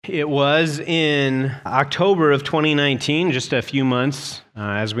It was in October of 2019, just a few months,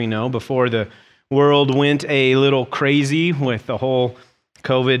 as we know, before the world went a little crazy with the whole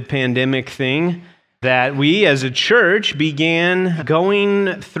COVID pandemic thing, that we as a church began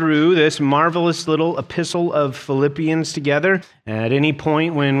going through this marvelous little epistle of Philippians together at any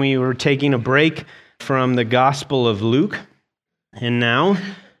point when we were taking a break from the Gospel of Luke. And now,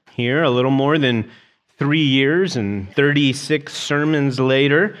 here, a little more than 3 years and 36 sermons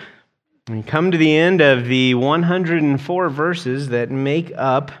later, we come to the end of the 104 verses that make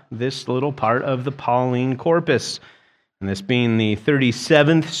up this little part of the Pauline corpus. And this being the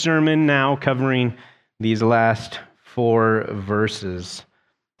 37th sermon now covering these last 4 verses.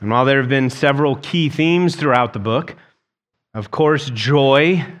 And while there have been several key themes throughout the book, of course,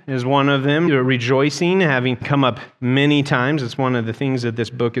 joy is one of them. Rejoicing, having come up many times. It's one of the things that this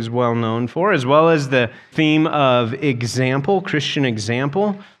book is well known for, as well as the theme of example, Christian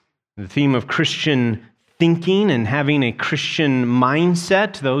example, the theme of Christian thinking and having a Christian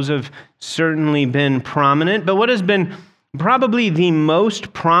mindset. Those have certainly been prominent. But what has been probably the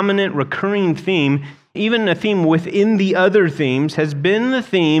most prominent recurring theme, even a theme within the other themes, has been the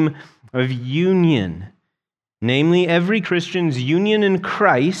theme of union. Namely, every Christian's union in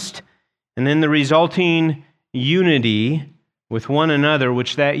Christ, and then the resulting unity with one another,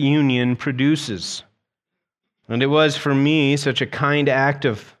 which that union produces. And it was for me such a kind act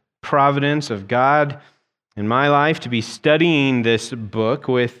of providence of God in my life to be studying this book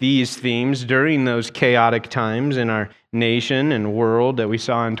with these themes during those chaotic times in our nation and world that we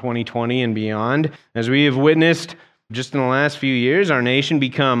saw in 2020 and beyond. As we have witnessed just in the last few years, our nation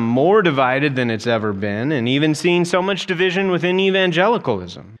become more divided than it's ever been, and even seen so much division within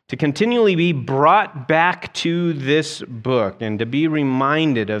evangelicalism. To continually be brought back to this book and to be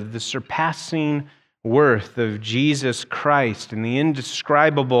reminded of the surpassing worth of Jesus Christ and the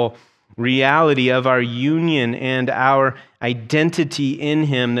indescribable reality of our union and our identity in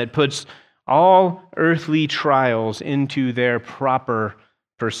Him that puts all earthly trials into their proper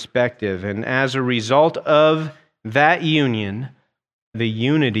perspective. And as a result of that union, the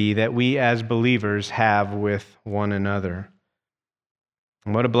unity that we as believers have with one another.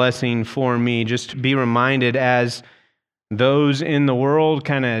 And what a blessing for me just to be reminded as those in the world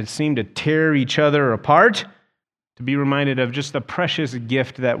kind of seem to tear each other apart, to be reminded of just the precious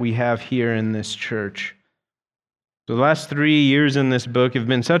gift that we have here in this church. So the last 3 years in this book have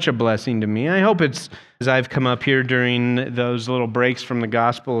been such a blessing to me. I hope it's, as I've come up here during those little breaks from the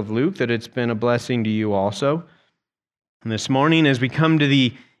Gospel of Luke, that it's been a blessing to you also. And this morning, as we come to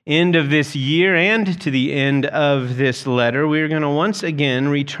the end of this year and to the end of this letter, we're going to once again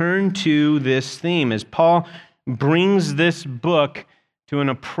return to this theme as Paul brings this book to an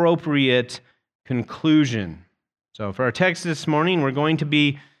appropriate conclusion. So for our text this morning, we're going to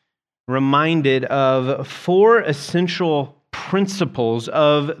be reminded of 4 essential principles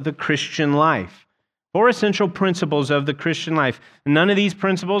of the Christian life. 4 essential principles of the Christian life. None of these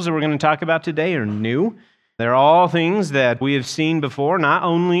principles that we're going to talk about today are new. They're all things that we have seen before, not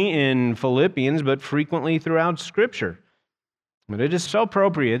only in Philippians, but frequently throughout Scripture. But it is so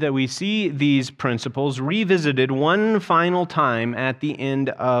appropriate that we see these principles revisited one final time at the end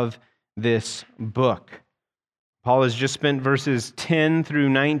of this book. Paul has just spent verses 10 through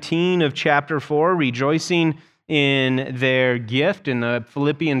 19 of chapter 4 rejoicing in their gift, in the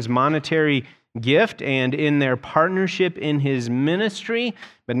Philippians' monetary gift, and in their partnership in his ministry.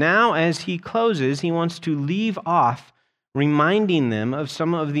 But now, as he closes, he wants to leave off reminding them of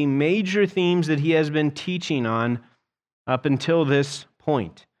some of the major themes that he has been teaching on up until this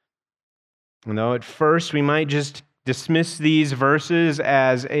point. And though at first we might just dismiss these verses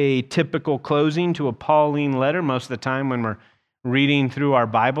as a typical closing to a Pauline letter, most of the time when we're reading through our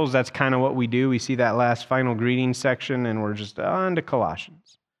Bibles, that's kind of what we do. We see that last final greeting section and we're just on to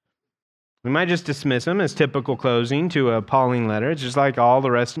Colossians. We might just dismiss them as typical closing to a Pauline letter. It's just like all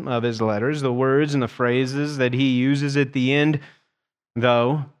the rest of his letters. The words and the phrases that he uses at the end,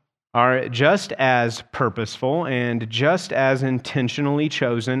 though, are just as purposeful and just as intentionally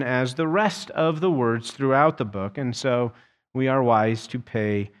chosen as the rest of the words throughout the book, and so we are wise to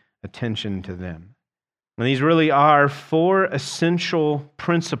pay attention to them. And these really are 4 essential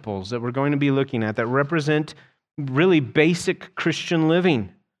principles that we're going to be looking at that represent really basic Christian living.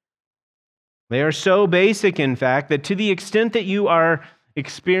 They are so basic, in fact, that to the extent that you are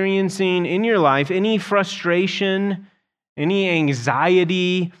experiencing in your life any frustration, any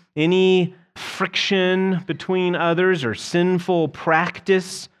anxiety, any friction between others or sinful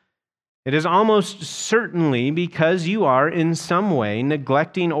practice, it is almost certainly because you are in some way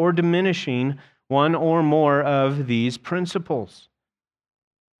neglecting or diminishing one or more of these principles.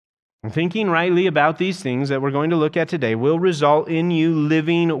 And thinking rightly about these things that we're going to look at today will result in you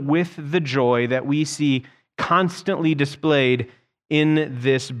living with the joy that we see constantly displayed in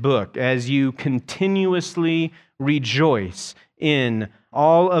this book as you continuously rejoice in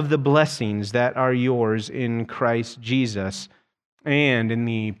all of the blessings that are yours in Christ Jesus and in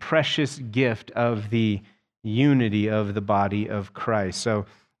the precious gift of the unity of the body of Christ. So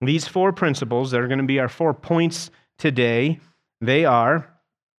these 4 principles that are going to be our 4 points today, they are: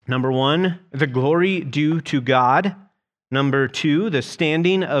 number 1, the glory due to God. Number 2, the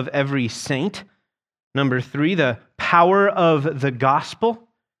standing of every saint. Number 3, the power of the gospel.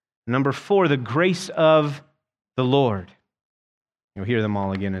 Number 4, the grace of the Lord. You'll hear them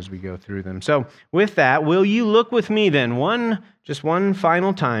all again as we go through them. So with that, will you look with me then just one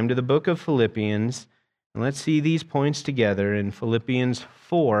final time to the book of Philippians, and let's see these points together in Philippians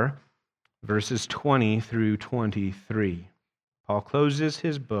 4, verses 20 through 23. Paul closes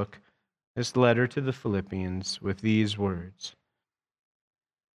his book, this letter to the Philippians, with these words: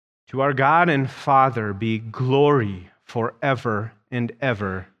 "To our God and Father be glory forever and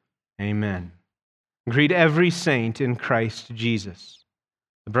ever. Amen. Greet every saint in Christ Jesus.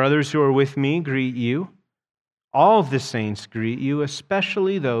 The brothers who are with me greet you. All of the saints greet you,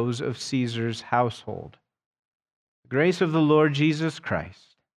 especially those of Caesar's household. The grace of the Lord Jesus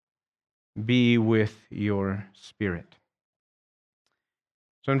Christ be with your spirit."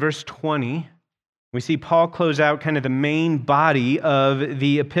 So in verse 20, we see Paul close out kind of the main body of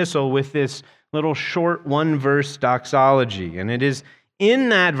the epistle with this little short 1-verse doxology. And it is in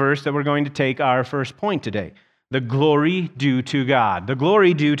that verse that we're going to take our first point today: the glory due to God. The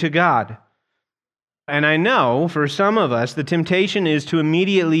glory due to God. And I know for some of us, the temptation is to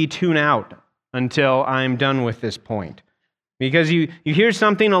immediately tune out until I'm done with this point. Because you hear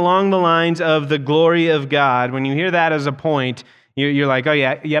something along the lines of the glory of God. When you hear that as a point, you're like, oh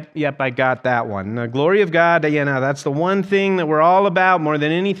yeah, yep, I got that one. The glory of God, that's the one thing that we're all about more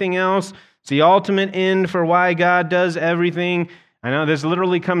than anything else. It's the ultimate end for why God does everything. I know this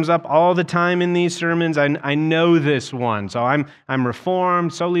literally comes up all the time in these sermons. I know this one. So I'm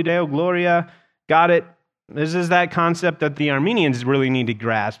Reformed, Soli Deo Gloria, got it. This is that concept that the Armenians really need to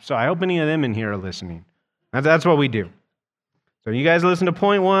grasp. So I hope any of them in here are listening. That's what we do. So you guys listen to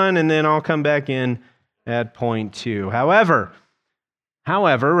point 1, and then I'll come back in at point 2. However,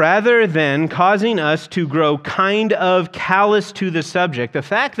 rather than causing us to grow kind of callous to the subject, the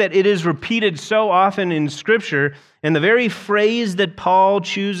fact that it is repeated so often in Scripture, and the very phrase that Paul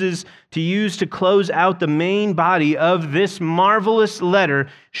chooses to use to close out the main body of this marvelous letter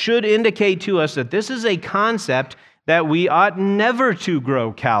should indicate to us that this is a concept that we ought never to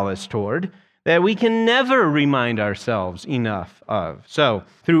grow callous toward, that we can never remind ourselves enough of. So,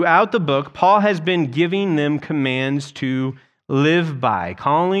 throughout the book, Paul has been giving them commands to live by,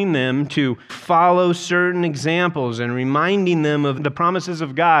 calling them to follow certain examples and reminding them of the promises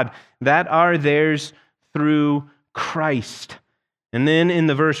of God that are theirs through Christ. And then in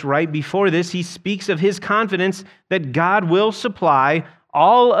the verse right before this, he speaks of his confidence that God will supply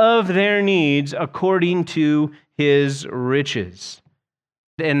all of their needs according to his riches.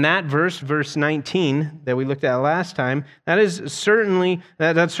 And that verse 19 that we looked at last time, that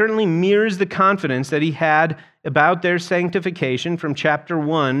certainly mirrors the confidence that he had about their sanctification from chapter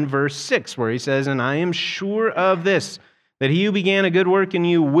 1, verse 6, where he says, "And I am sure of this, that he who began a good work in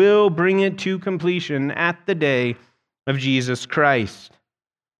you will bring it to completion at the day of Jesus Christ."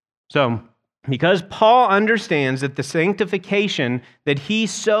 So, because Paul understands that the sanctification that he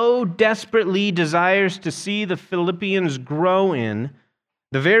so desperately desires to see the Philippians grow in,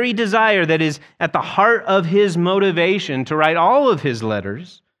 the very desire that is at the heart of his motivation to write all of his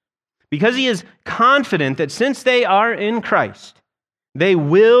letters, because he is confident that since they are in Christ, they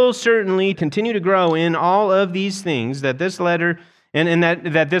will certainly continue to grow in all of these things, that this letter, and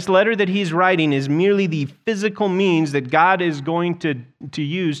that this letter that he's writing is merely the physical means that God is going to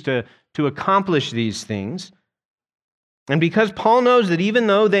use to accomplish these things. And because Paul knows that even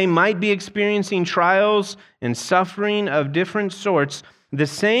though they might be experiencing trials and suffering of different sorts, the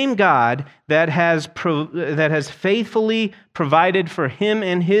same God that has faithfully provided for him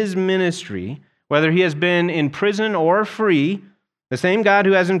and his ministry, whether he has been in prison or free, the same God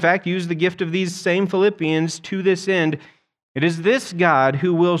who has in fact used the gift of these same Philippians to this end, it is this God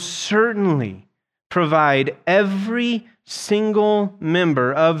who will certainly provide every single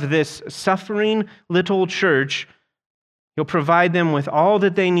member of this suffering little church. He'll provide them with all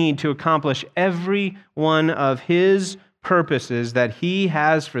that they need to accomplish every one of his purposes that he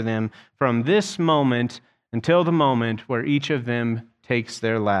has for them from this moment until the moment where each of them takes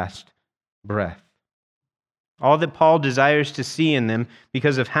their last breath. all that Paul desires to see in them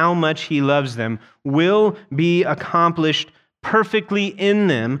because of how much he loves them, will be accomplished perfectly in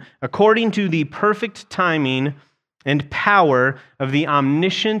them according to the perfect timing and power of the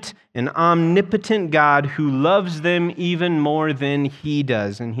omniscient and omnipotent God who loves them even more than he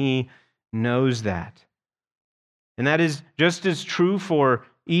does, and he knows that. And that is just as true for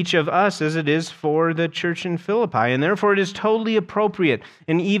each of us as it is for the church in Philippi. And therefore it is totally appropriate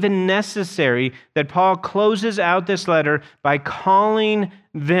and even necessary that Paul closes out this letter by calling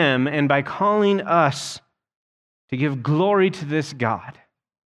them and by calling us to give glory to this God.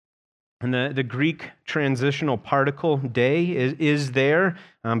 And the Greek transitional particle day is there,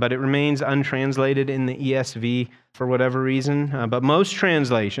 but it remains untranslated in the ESV for whatever reason. But most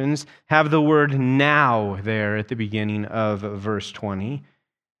translations have the word now there at the beginning of verse 20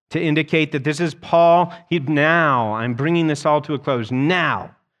 to indicate that this is Paul. Now, I'm bringing this all to a close.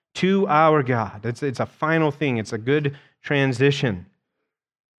 Now, to our God. It's a final thing. It's a good transition.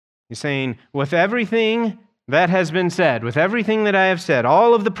 He's saying, with everything that has been said, with everything that I have said,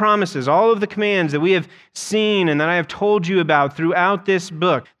 all of the promises, all of the commands that we have seen and that I have told you about throughout this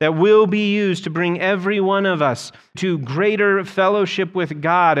book that will be used to bring every one of us to greater fellowship with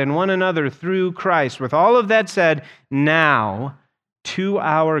God and one another through Christ. With all of that said, now to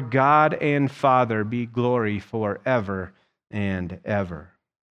our God and Father be glory forever and ever.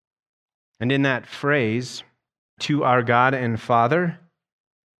 And in that phrase, to our God and Father,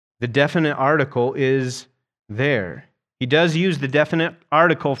 the definite article is there. He does use the definite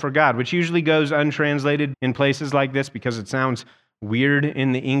article for God, which usually goes untranslated in places like this because it sounds weird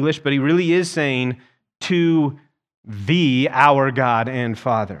in the English, but he really is saying to our God and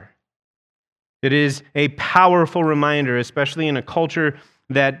Father. It is a powerful reminder, especially in a culture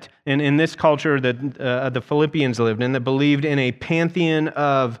that, in this culture that the Philippians lived in, that believed in a pantheon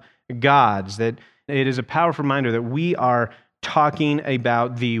of gods, that it is a powerful reminder that we are talking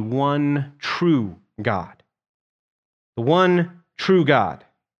about the one true God. The one true God.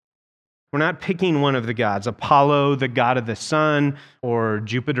 We're not picking one of the gods, Apollo, the god of the sun, or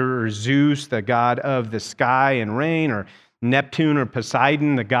Jupiter or Zeus, the god of the sky and rain, or Neptune or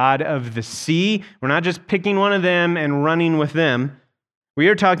Poseidon, the god of the sea. We're not just picking one of them and running with them. We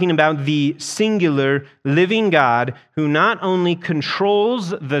are talking about the singular living God who not only controls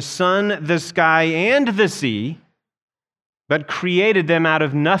the sun, the sky, and the sea, but created them out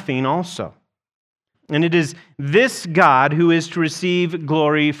of nothing also. And it is this God who is to receive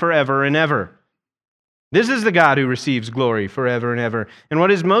glory forever and ever. This is the God who receives glory forever and ever. And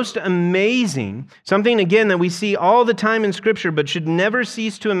what is most amazing, something again that we see all the time in Scripture but should never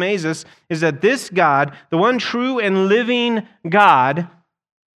cease to amaze us, is that this God, the one true and living God,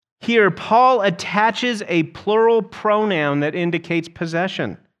 here Paul attaches a plural pronoun that indicates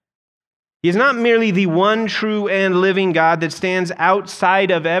possession. He is not merely the one true and living God that stands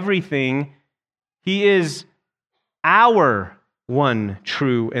outside of everything. He is our one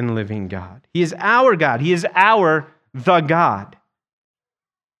true and living God. He is our God. He is the God.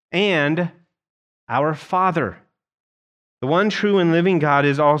 And our Father. The one true and living God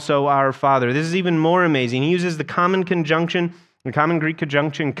is also our Father. This is even more amazing. He uses the common conjunction, the common Greek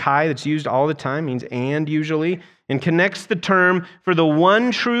conjunction kai that's used all the time, means and usually, and connects the term for the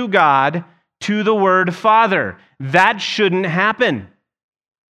one true God to the word Father. That shouldn't happen.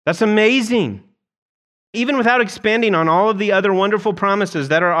 That's amazing. Even without expanding on all of the other wonderful promises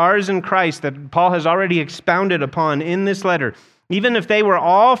that are ours in Christ that Paul has already expounded upon in this letter, even if they were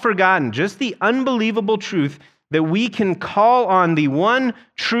all forgotten, just the unbelievable truth that we can call on the one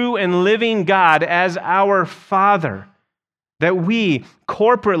true and living God as our Father, that we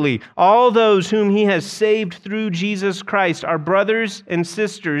corporately, all those whom He has saved through Jesus Christ, are brothers and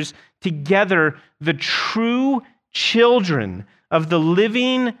sisters together, the true children of the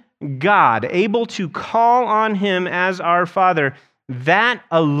living God, able to call on Him as our Father. That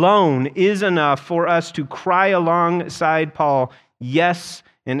alone is enough for us to cry alongside Paul, yes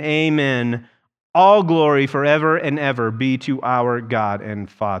and amen. All glory forever and ever be to our God and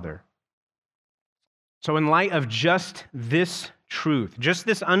Father. So in light of just this truth, just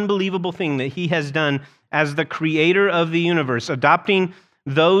this unbelievable thing that He has done as the creator of the universe, adopting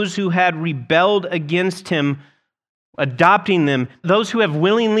those who had rebelled against Him, adopting them, those who have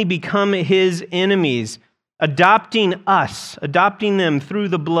willingly become His enemies, adopting us, adopting them through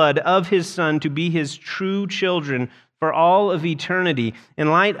the blood of His Son to be His true children for all of eternity. In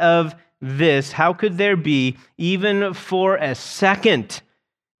light of this, how could there be, even for a second,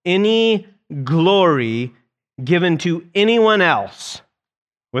 any glory given to anyone else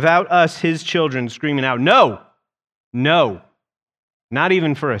without us, His children, screaming out, no, not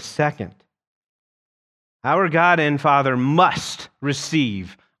even for a second. Our God and Father must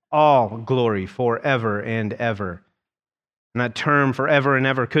receive all glory forever and ever. And that term forever and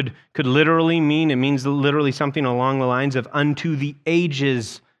ever could literally mean, it means literally something along the lines of unto the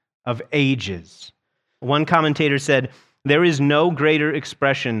ages of ages. One commentator said, there is no greater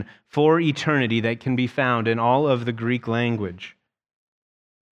expression for eternity that can be found in all of the Greek language.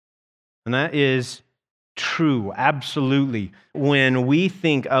 And that is true, absolutely. When we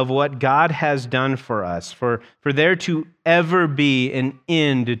think of what God has done for us, for there to ever be an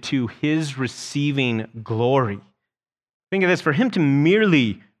end to His receiving glory. Think of this, for Him to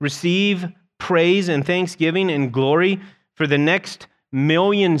merely receive praise and thanksgiving and glory for the next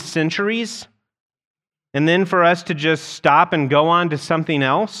million centuries, and then for us to just stop and go on to something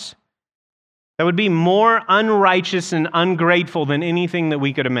else, that would be more unrighteous and ungrateful than anything that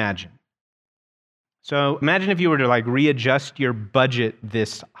we could imagine. So imagine if you were to readjust your budget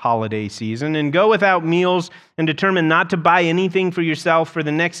this holiday season and go without meals and determine not to buy anything for yourself for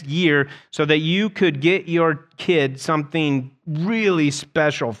the next year so that you could get your kid something really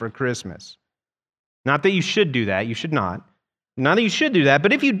special for Christmas. Not that you should do that, you should not. Not that you should do that,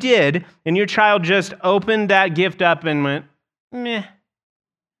 but if you did and your child just opened that gift up and went, meh,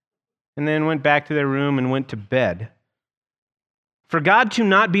 and then went back to their room and went to bed. For God to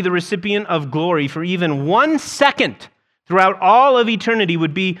not be the recipient of glory for even 1 second throughout all of eternity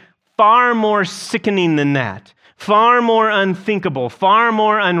would be far more sickening than that, far more unthinkable, far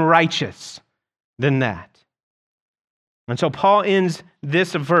more unrighteous than that. And so Paul ends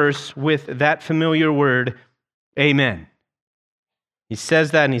this verse with that familiar word, amen. He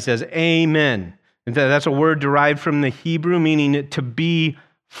says that and he says, amen. And that's a word derived from the Hebrew meaning to be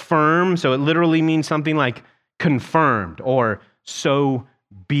firm. So it literally means something like confirmed or so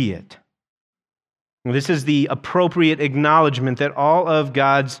be it. This is the appropriate acknowledgement that all of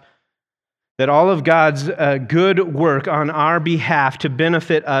God's good work on our behalf to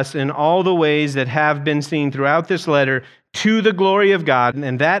benefit us in all the ways that have been seen throughout this letter to the glory of God,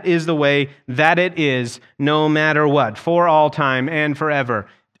 and that is the way that it is, no matter what, for all time and forever.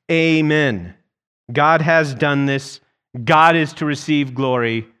 Amen. God has done this. God is to receive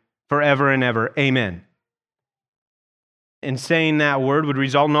glory forever and ever. Amen. And saying that word would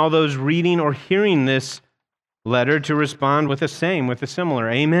result in all those reading or hearing this letter to respond with a similar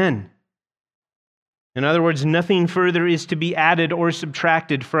amen. In other words, nothing further is to be added or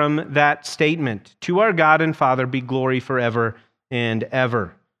subtracted from that statement. To our God and Father be glory forever and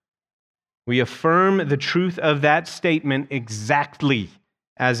ever. We affirm the truth of that statement exactly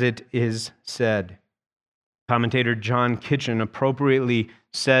as it is said. Commentator John Kitchen appropriately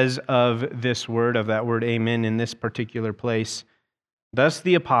says of this word, of that word amen in this particular place, thus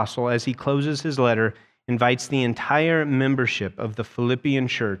the apostle, as he closes his letter, invites the entire membership of the Philippian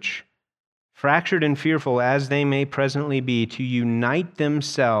church, fractured and fearful as they may presently be, to unite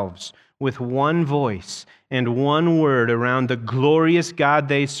themselves with one voice and one word around the glorious God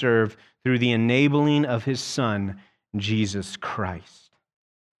they serve through the enabling of His Son, Jesus Christ.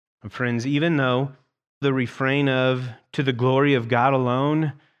 And friends, even though the refrain of "to the glory of God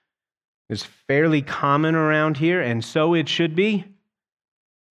alone" is fairly common around here, and so it should be,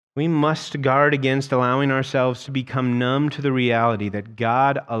 we must guard against allowing ourselves to become numb to the reality that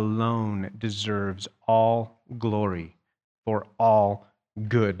God alone deserves all glory for all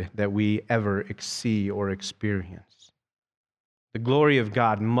good that we ever see or experience. The glory of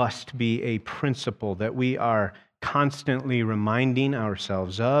God must be a principle that we are constantly reminding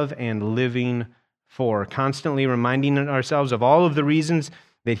ourselves of and living for, constantly reminding ourselves of all of the reasons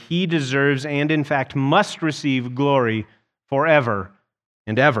that He deserves and in fact must receive glory forever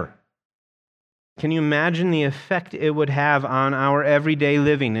and ever. Can you imagine the effect it would have on our everyday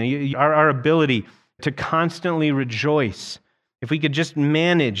living, our ability to constantly rejoice? If we could just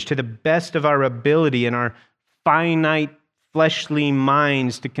manage to the best of our ability in our finite fleshly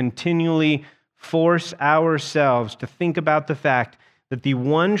minds to continually force ourselves to think about the fact that the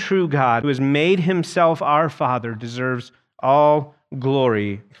one true God who has made Himself our Father deserves all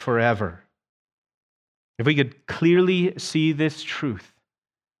glory forever. If we could clearly see this truth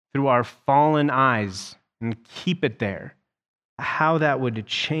through our fallen eyes and keep it there, how that would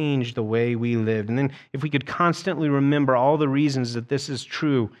change the way we lived. And then if we could constantly remember all the reasons that this is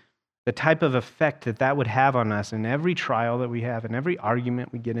true, the type of effect that that would have on us in every trial that we have, in every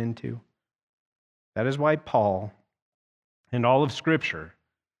argument we get into. That is why Paul and all of Scripture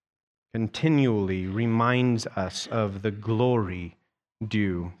continually reminds us of the glory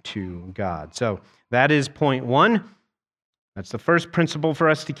due to God. So that is point one. That's the first principle for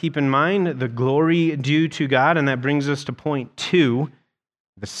us to keep in mind, the glory due to God. And that brings us to point two,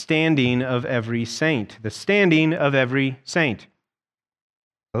 The standing of every saint. The standing of every saint.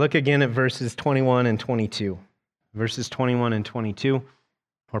 Look again at verses 21 and 22. Verses 21 and 22,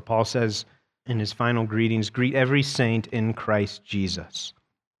 where Paul says in his final greetings, "Greet every saint in Christ Jesus.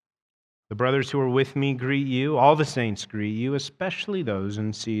 The brothers who are with me greet you. All the saints greet you, especially those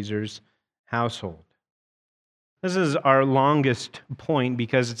in Caesar's household." This is our longest point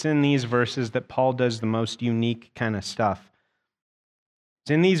because it's in these verses that Paul does the most unique kind of stuff.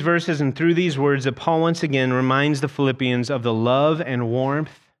 It's in these verses and through these words that Paul once again reminds the Philippians of the love and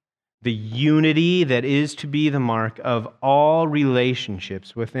warmth, the unity that is to be the mark of all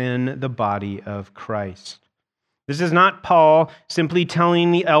relationships within the body of Christ. This is not Paul simply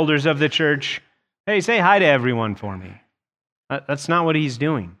telling the elders of the church, "Hey, say hi to everyone for me." That's not what he's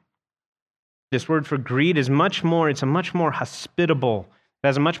doing. This word for greet is it has a much more hospitable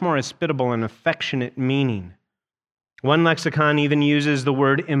and affectionate meaning. One lexicon even uses the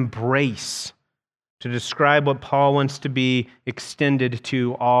word embrace to describe what Paul wants to be extended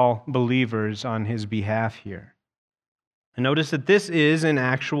to all believers on his behalf here. And notice that this is an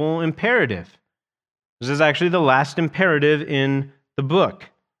actual imperative. This is actually the last imperative in the book.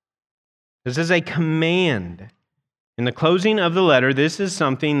 This is a command. In the closing of the letter, this is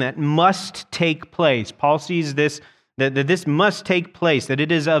something that must take place. Paul sees this, that this must take place, that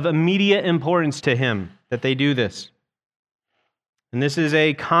it is of immediate importance to him that they do this. And this is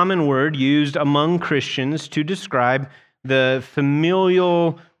a common word used among Christians to describe the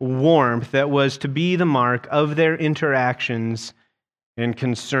familial warmth that was to be the mark of their interactions and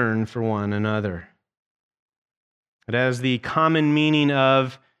concern for one another. It has the common meaning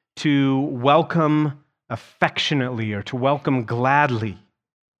of to welcome affectionately or to welcome gladly.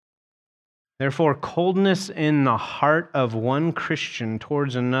 Therefore, coldness in the heart of one Christian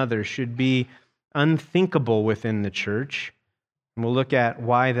towards another should be unthinkable within the church. And we'll look at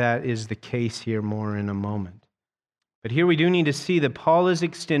why that is the case here more in a moment. But here we do need to see that Paul is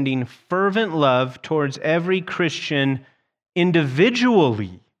extending fervent love towards every Christian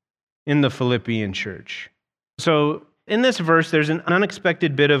individually in the Philippian church. So in this verse, there's an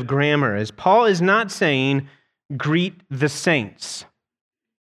unexpected bit of grammar, as Paul is not saying, "Greet the saints,"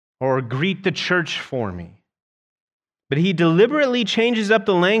 or "Greet the church for me." But he deliberately changes up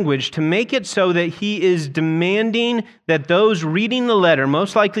the language to make it so that he is demanding that those reading the letter,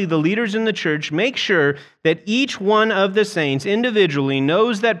 most likely the leaders in the church, make sure that each one of the saints individually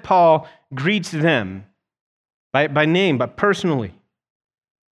knows that Paul greets them by name, but personally.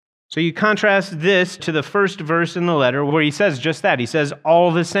 So you contrast this to the first verse in the letter where he says just that. He says,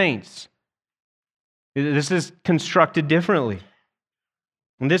 "all the saints." This is constructed differently.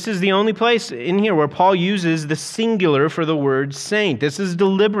 And this is the only place in here where Paul uses the singular for the word saint. This is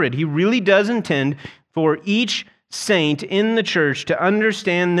deliberate. He really does intend for each saint in the church to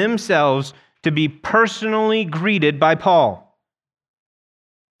understand themselves to be personally greeted by Paul,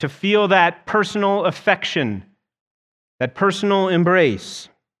 to feel that personal affection, that personal embrace.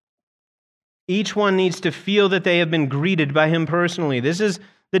 Each one needs to feel that they have been greeted by him personally. This is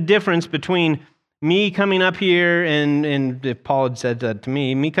the difference between me coming up here, and if Paul had said that to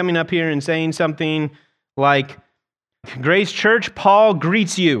me coming up here and saying something like, "Grace Church, Paul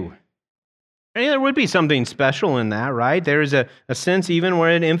greets you." And there would be something special in that, right? There is a sense even where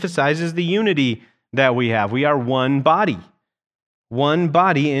it emphasizes the unity that we have. We are one body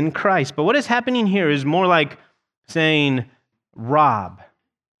in Christ. But what is happening here is more like saying, "Rob,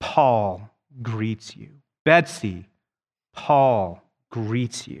 Paul greets you. Betsy, Paul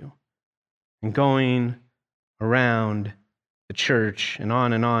greets you." And going around the church and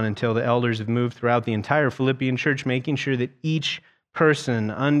on until the elders have moved throughout the entire Philippian church, making sure that each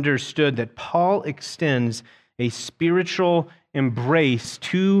person understood that Paul extends a spiritual embrace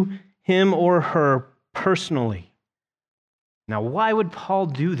to him or her personally. Now, why would Paul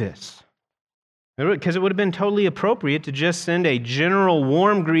do this? Because it would have been totally appropriate to just send a general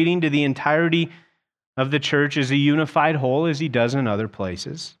warm greeting to the entirety of the church as a unified whole, as he does in other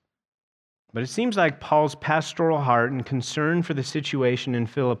places. But it seems like Paul's pastoral heart and concern for the situation in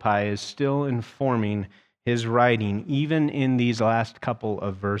Philippi is still informing his writing, even in these last couple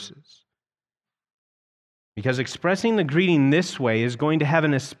of verses. Because expressing the greeting this way is going to have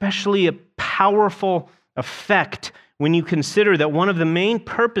an especially powerful effect when you consider that one of the main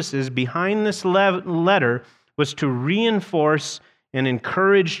purposes behind this letter was to reinforce and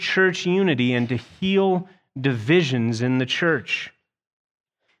encourage church unity and to heal divisions in the church.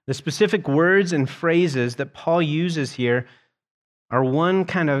 The specific words and phrases that Paul uses here are one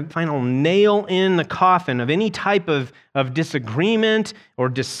kind of final nail in the coffin of any type of disagreement or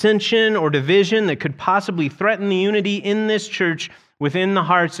dissension or division that could possibly threaten the unity in this church within the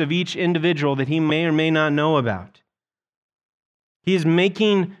hearts of each individual that he may or may not know about. He is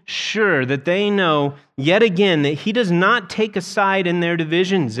making sure that they know yet again that he does not take a side in their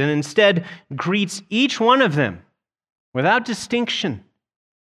divisions and instead greets each one of them without distinction.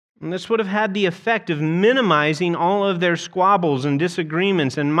 And this would have had the effect of minimizing all of their squabbles and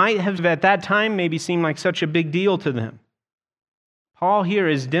disagreements and might have at that time maybe seemed like such a big deal to them. Paul here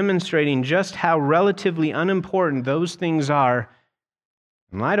is demonstrating just how relatively unimportant those things are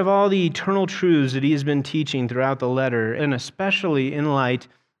in light of all the eternal truths that he has been teaching throughout the letter, and especially in light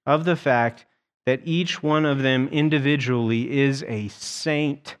of the fact that each one of them individually is a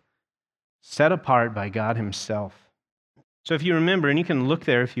saint set apart by God himself. So if you remember, and you can look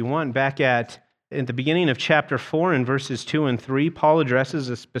there if you want, back at the beginning of chapter 4 in verses 2 and 3, Paul addresses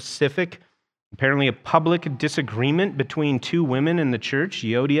a specific, apparently a public disagreement between two women in the church,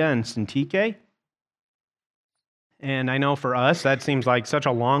 Euodia and Syntyche. And I know for us, that seems like such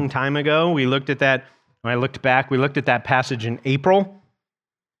a long time ago. We looked at that passage in April.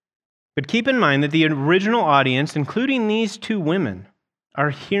 But keep in mind that the original audience, including these two women,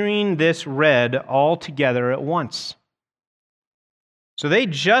 are hearing this read all together at once. So they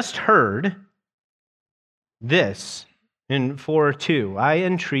just heard this in 4:2. I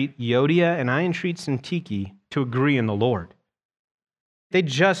entreat Euodia and I entreat Syntyche to agree in the Lord. They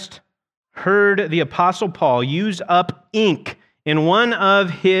just heard the Apostle Paul use up ink in one of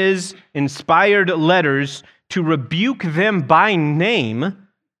his inspired letters to rebuke them by name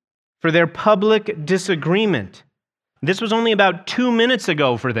for their public disagreement. This was only about 2 minutes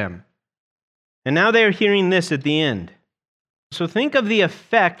ago for them. And now they are hearing this at the end. So think of the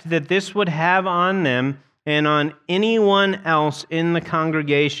effect that this would have on them and on anyone else in the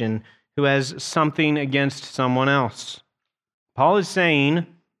congregation who has something against someone else. Paul is saying,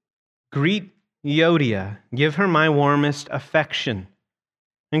 greet Euodia, give her my warmest affection.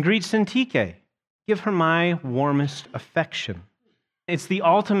 And greet Syntyche, give her my warmest affection. It's the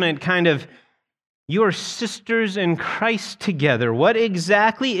ultimate kind of, you are sisters in Christ together. What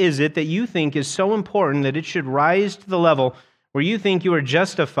exactly is it that you think is so important that it should rise to the level where you think you are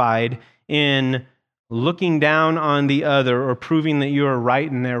justified in looking down on the other or proving that you are right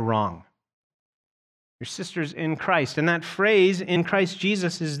and they're wrong? Your sisters in Christ. And that phrase, in Christ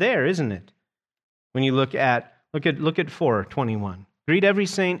Jesus, is there, isn't it? When you look at 4:21. Greet every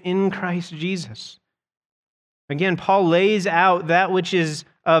saint in Christ Jesus. Again, Paul lays out that which is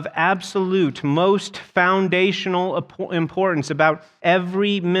of absolute, most foundational importance about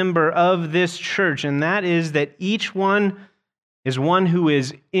every member of this church, and that is that each one is one who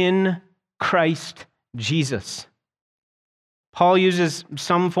is in Christ Jesus. Paul uses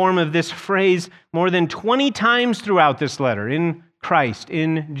some form of this phrase more than 20 times throughout this letter, in Christ,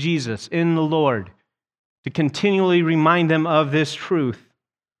 in Jesus, in the Lord, to continually remind them of this truth.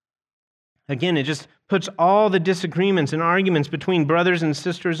 Again, it just puts all the disagreements and arguments between brothers and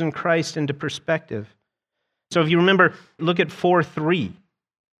sisters in Christ into perspective. So if you remember, look at 4:3,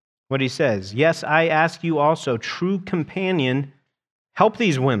 what he says. Yes, I ask you also, true companion, help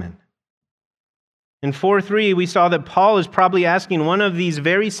these women. In 4:3, we saw that Paul is probably asking one of these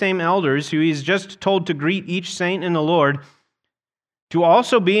very same elders who he's just told to greet each saint in the Lord to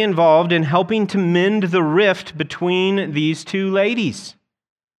also be involved in helping to mend the rift between these two ladies.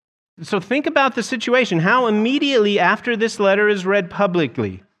 So think about the situation, how immediately after this letter is read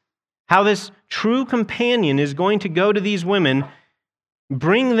publicly, how this true companion is going to go to these women,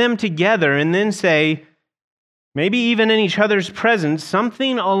 bring them together, and then say, maybe even in each other's presence,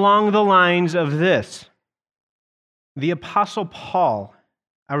 something along the lines of this. The Apostle Paul,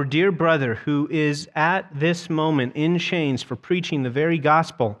 our dear brother who is at this moment in chains for preaching the very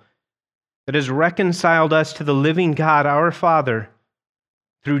gospel that has reconciled us to the living God, our Father,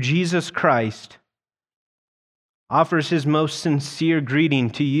 through Jesus Christ, offers his most sincere greeting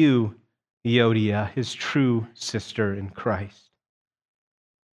to you, Euodia, his true sister in Christ.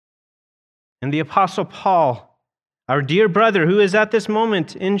 And the Apostle Paul, our dear brother who is at this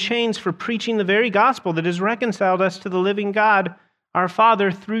moment in chains for preaching the very gospel that has reconciled us to the living God, our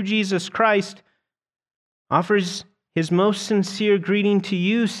Father, through Jesus Christ, offers his most sincere greeting to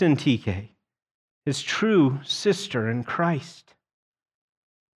you, Syntyche, his true sister in Christ.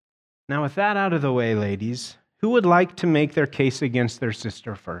 Now, with that out of the way, ladies, who would like to make their case against their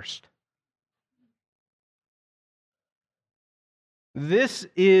sister first? This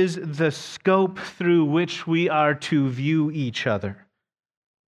is the scope through which we are to view each other.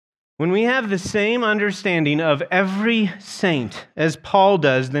 When we have the same understanding of every saint as Paul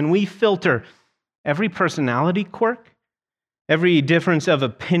does, then we filter every personality quirk, every difference of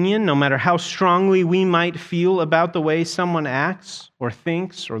opinion, no matter how strongly we might feel about the way someone acts or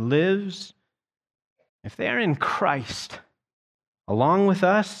thinks or lives, if they are in Christ along with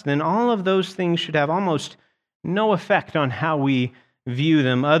us, then all of those things should have almost no effect on how we view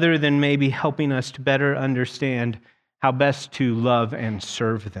them, other than maybe helping us to better understand how best to love and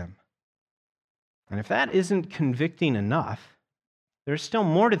serve them. And if that isn't convicting enough, there's still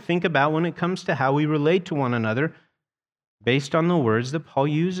more to think about when it comes to how we relate to one another based on the words that Paul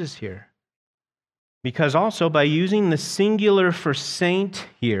uses here. Because also by using the singular for saint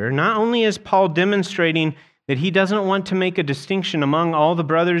here, not only is Paul demonstrating that he doesn't want to make a distinction among all the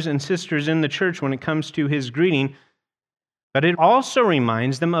brothers and sisters in the church when it comes to his greeting, but it also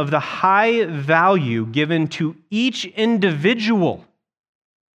reminds them of the high value given to each individual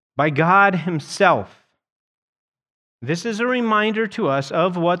by God himself. This is a reminder to us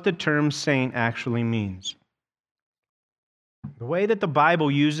of what the term saint actually means. The way that the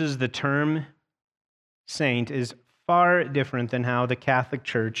Bible uses the term saint is far different than how the Catholic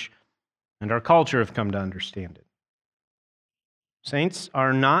Church and our culture have come to understand it. Saints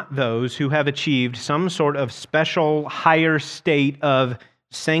are not those who have achieved some sort of special higher state of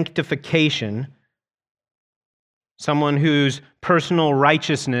sanctification, someone whose personal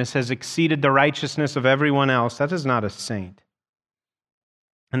righteousness has exceeded the righteousness of everyone else. That is not a saint.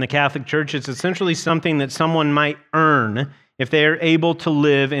 In the Catholic Church, it's essentially something that someone might earn if they are able to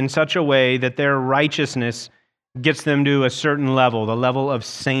live in such a way that their righteousness gets them to a certain level, the level of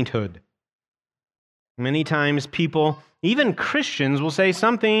sainthood. Many times people, even Christians, will say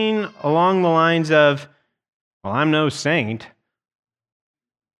something along the lines of, well, I'm no saint.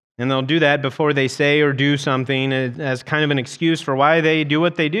 And they'll do that before they say or do something as kind of an excuse for why they do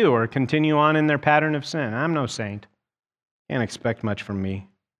what they do or continue on in their pattern of sin. I'm no saint. Can't expect much from me.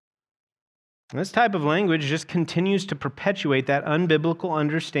 And this type of language just continues to perpetuate that unbiblical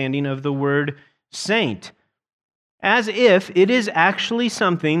understanding of the word saint, as if it is actually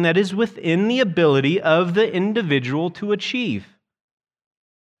something that is within the ability of the individual to achieve.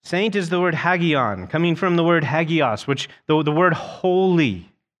 Saint is the word hagion, coming from the word hagios, which the word holy.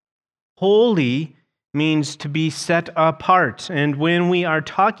 Holy means to be set apart. And when we are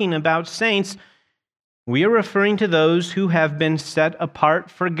talking about saints, we are referring to those who have been set apart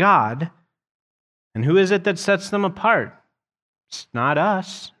for God. And who is it that sets them apart? It's not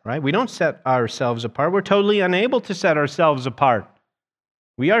us, right? We don't set ourselves apart. We're totally unable to set ourselves apart.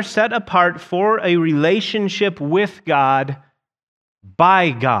 We are set apart for a relationship with God by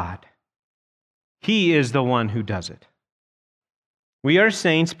God. He is the one who does it. We are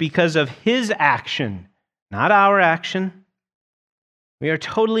saints because of His action, not our action. We are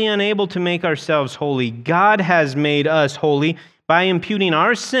totally unable to make ourselves holy. God has made us holy by imputing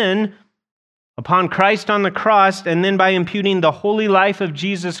our sin upon Christ on the cross, and then by imputing the holy life of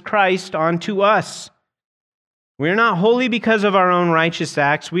Jesus Christ onto us. We are not holy because of our own righteous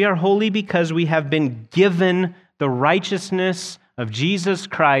acts. We are holy because we have been given the righteousness of Jesus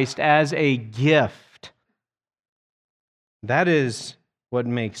Christ as a gift. That is what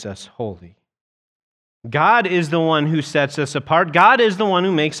makes us holy. God is the one who sets us apart. God is the one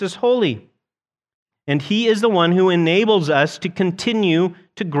who makes us holy. And He is the one who enables us to continue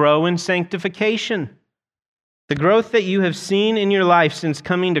to grow in sanctification. The growth that you have seen in your life since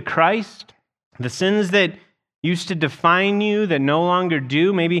coming to Christ, the sins that used to define you that no longer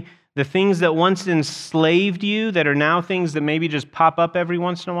do, maybe the things that once enslaved you that are now things that maybe just pop up every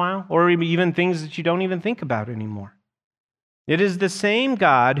once in a while, or even things that you don't even think about anymore. It is the same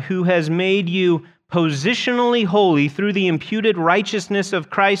God who has made you positionally holy through the imputed righteousness of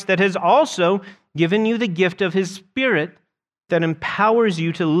Christ that has also given you the gift of His Spirit that empowers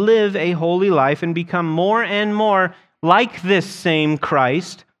you to live a holy life and become more and more like this same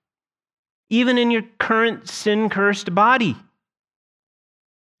Christ, even in your current sin-cursed body.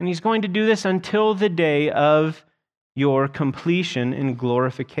 And He's going to do this until the day of your completion in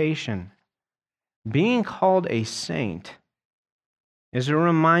glorification. Being called a saint is a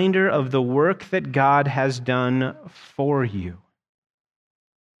reminder of the work that God has done for you.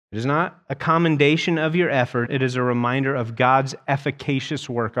 It is not a commendation of your effort. It is a reminder of God's efficacious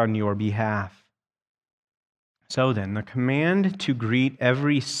work on your behalf. So then, the command to greet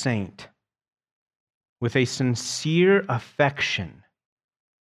every saint with a sincere affection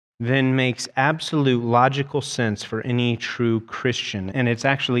then makes absolute logical sense for any true Christian. And it's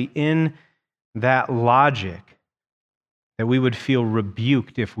actually in that logic that we would feel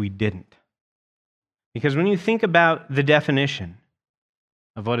rebuked if we didn't. Because when you think about the definition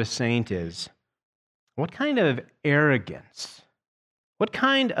of what a saint is, what kind of arrogance, what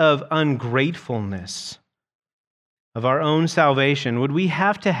kind of ungratefulness of our own salvation would we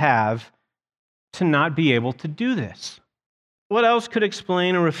have to not be able to do this? What else could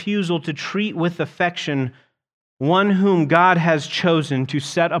explain a refusal to treat with affection one whom God has chosen to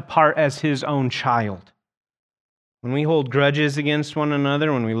set apart as his own child? When we hold grudges against one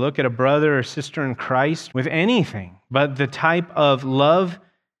another, when we look at a brother or sister in Christ with anything but the type of love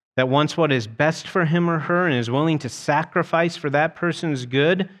that wants what is best for him or her and is willing to sacrifice for that person's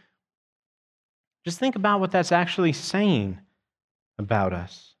good, just think about what that's actually saying about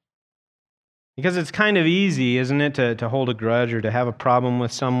us. Because it's kind of easy, isn't it, to hold a grudge or to have a problem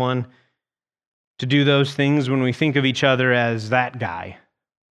with someone, to do those things when we think of each other as that guy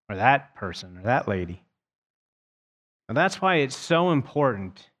or that person or that lady. Now, that's why it's so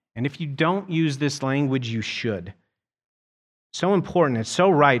important. And if you don't use this language, you should. So important, it's so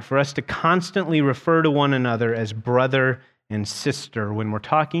right for us to constantly refer to one another as brother and sister when we're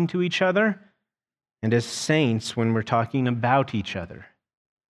talking to each other, and as saints when we're talking about each other.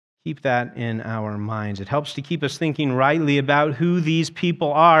 Keep that in our minds. It helps to keep us thinking rightly about who these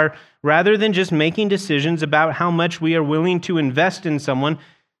people are, rather than just making decisions about how much we are willing to invest in someone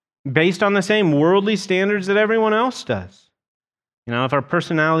based on the same worldly standards that everyone else does. You know, if our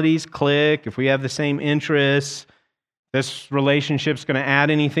personalities click, if we have the same interests, this relationship's going to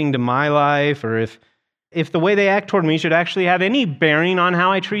add anything to my life, or if the way they act toward me should actually have any bearing on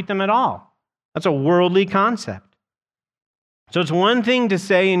how I treat them at all. That's a worldly concept. So it's one thing to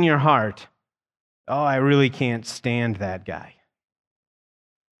say in your heart, oh, I really can't stand that guy.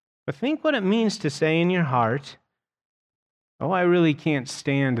 But think what it means to say in your heart, oh, I really can't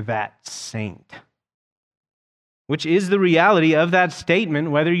stand that saint. Which is the reality of that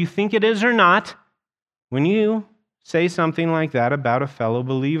statement, whether you think it is or not, when you say something like that about a fellow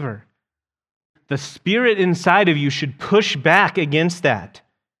believer. The spirit inside of you should push back against that.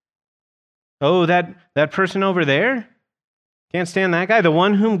 Oh, that person over there? Can't stand that guy? The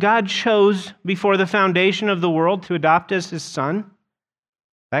one whom God chose before the foundation of the world to adopt as his son?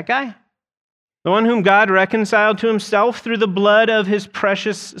 That guy? The one whom God reconciled to himself through the blood of his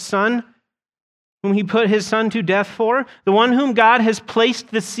precious son, whom he put his son to death for? The one whom God has placed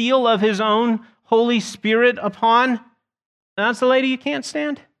the seal of his own Holy Spirit upon? That's the lady you can't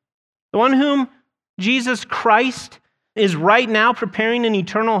stand? The one whom Jesus Christ is right now preparing an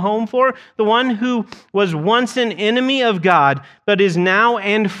eternal home for? The one who was once an enemy of God, but is now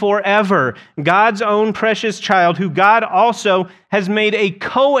and forever God's own precious child, who God also has made a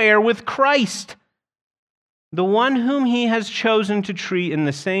co-heir with Christ? The one whom he has chosen to treat in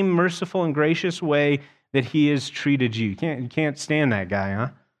the same merciful and gracious way that he has treated you. You can't stand that guy, huh?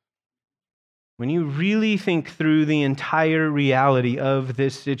 When you really think through the entire reality of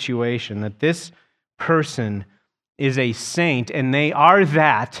this situation, that this person is a saint, and they are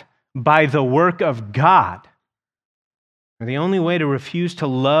that by the work of God, the only way to refuse to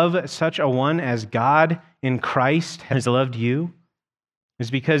love such a one as God in Christ has loved you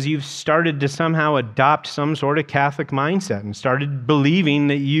is because you've started to somehow adopt some sort of Catholic mindset and started believing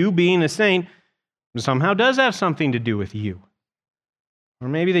that you being a saint somehow does have something to do with you. Or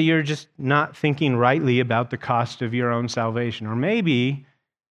maybe that you're just not thinking rightly about the cost of your own salvation. Or maybe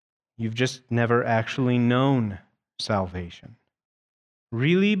you've just never actually known salvation.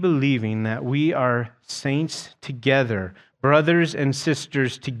 Really believing that we are saints together, brothers and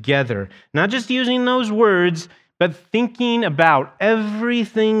sisters together. Not just using those words, but thinking about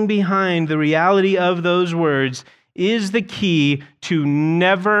everything behind the reality of those words is the key to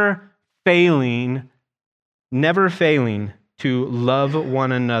never failing to love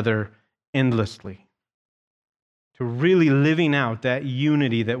one another endlessly, to really living out that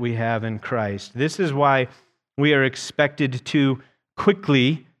unity that we have in Christ. This is why we are expected to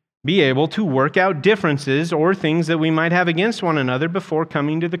quickly be able to work out differences or things that we might have against one another before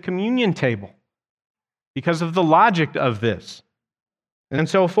coming to the communion table, because of the logic of this. And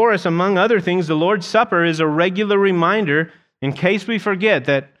so for us, among other things, the Lord's Supper is a regular reminder in case we forget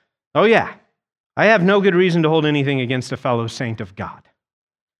that, oh yeah, I have no good reason to hold anything against a fellow saint of God,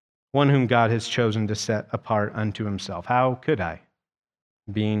 one whom God has chosen to set apart unto himself. How could I,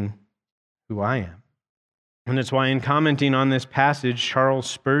 being who I am? And that's why in commenting on this passage, Charles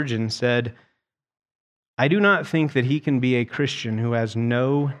Spurgeon said, I do not think that he can be a Christian who has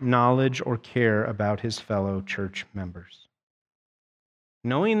no knowledge or care about his fellow church members.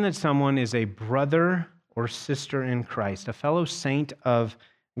 Knowing that someone is a brother or sister in Christ, a fellow saint of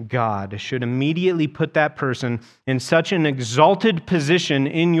God, should immediately put that person in such an exalted position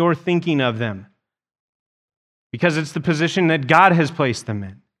in your thinking of them, because it's the position that God has placed them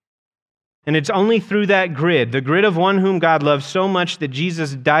in. And it's only through that grid, the grid of one whom God loves so much that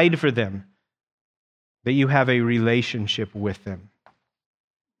Jesus died for them, that you have a relationship with them.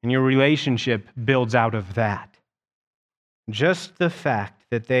 And your relationship builds out of that. Just the fact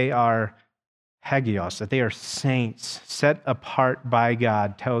that they are hagios, that they are saints set apart by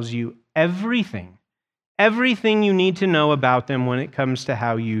God, tells you everything you need to know about them when it comes to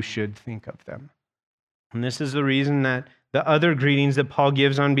how you should think of them. And this is the reason that the other greetings that Paul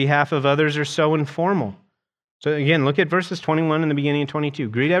gives on behalf of others are so informal. So again, look at verses 21 and the beginning of 22.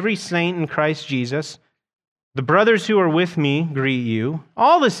 Greet every saint in Christ Jesus. The brothers who are with me greet you.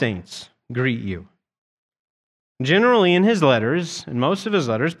 All the saints greet you. Generally in his letters, in most of his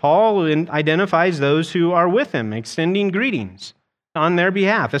letters, Paul identifies those who are with him, extending greetings on their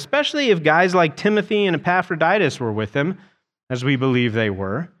behalf, especially if guys like Timothy and Epaphroditus were with him, as we believe they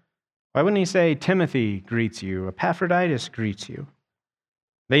were. Why wouldn't he say, Timothy greets you, Epaphroditus greets you?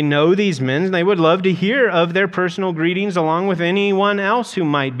 They know these men, and they would love to hear of their personal greetings along with anyone else who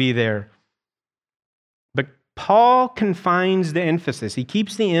might be there. But Paul confines the emphasis, he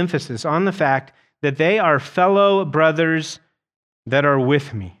keeps the emphasis on the fact that they are fellow brothers that are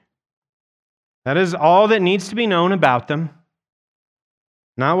with me. That is all that needs to be known about them.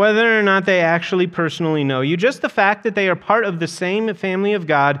 Not whether or not they actually personally know you. Just the fact that they are part of the same family of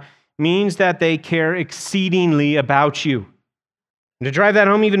God means that they care exceedingly about you. And to drive that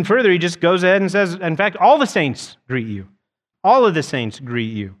home even further, he just goes ahead and says, in fact, all the saints greet you. All of the saints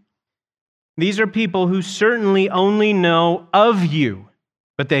greet you. These are people who certainly only know of you,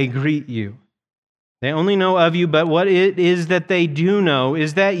 but they greet you. They only know of you, but what it is that they do know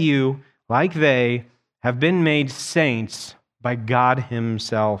is that you, like they, have been made saints by God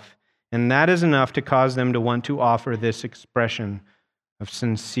Himself. And that is enough to cause them to want to offer this expression of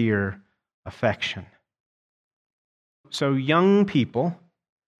sincere affection. So young people,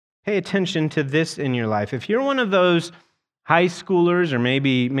 pay attention to this in your life. If you're one of those high schoolers or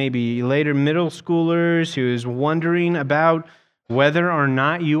maybe later middle schoolers who is wondering about whether or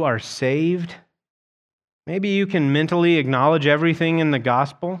not you are saved, maybe you can mentally acknowledge everything in the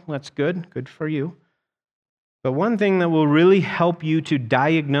gospel. That's good for you. But one thing that will really help you to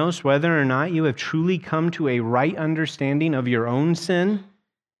diagnose whether or not you have truly come to a right understanding of your own sin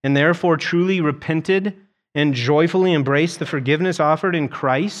and therefore truly repented and joyfully embraced the forgiveness offered in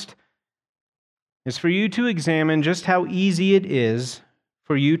Christ is for you to examine just how easy it is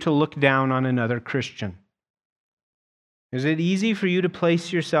for you to look down on another Christian. Is it easy for you to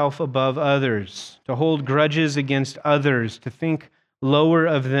place yourself above others, to hold grudges against others, to think lower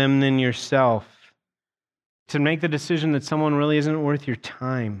of them than yourself, to make the decision that someone really isn't worth your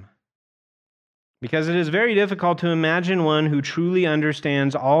time? Because it is very difficult to imagine one who truly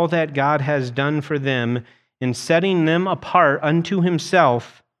understands all that God has done for them in setting them apart unto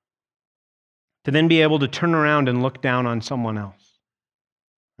Himself, to then be able to turn around and look down on someone else.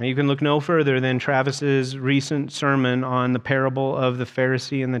 Now, you can look no further than Travis's recent sermon on the parable of the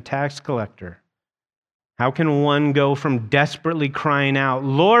Pharisee and the tax collector. How can one go from desperately crying out,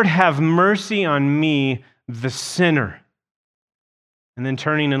 "Lord, have mercy on me, the sinner," and then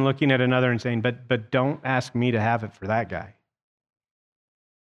turning and looking at another and saying, but don't ask me to have it for that guy?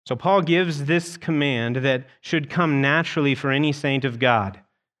 So Paul gives this command that should come naturally for any saint of God,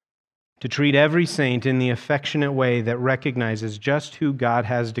 to treat every saint in the affectionate way that recognizes just who God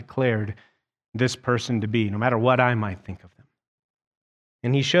has declared this person to be, no matter what I might think of them.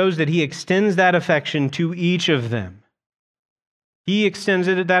 And he shows that he extends that affection to each of them. He extends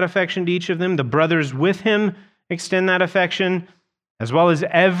that affection to each of them. The brothers with him extend that affection, as well as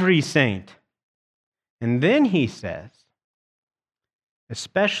every saint. And then he says,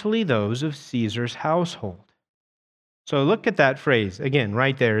 especially those of Caesar's household. So look at that phrase, again,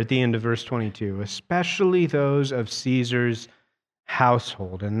 right there at the end of verse 22, especially those of Caesar's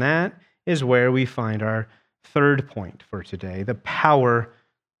household. And that is where we find our third point for today, the power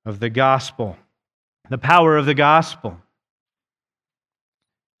of the gospel. The power of the gospel.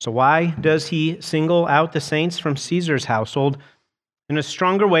 So why does he single out the saints from Caesar's household in a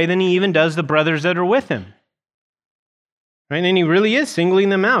stronger way than he even does the brothers that are with him? Right? And he really is singling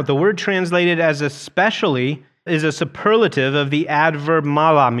them out. The word translated as especially is a superlative of the adverb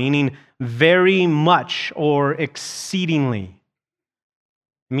mala, meaning very much or exceedingly.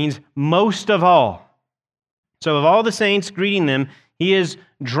 It means most of all. So of all the saints greeting them, he is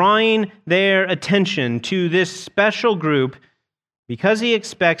drawing their attention to this special group because he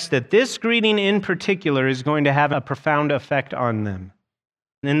expects that this greeting in particular is going to have a profound effect on them.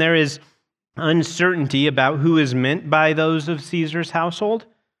 And there is uncertainty about who is meant by those of Caesar's household.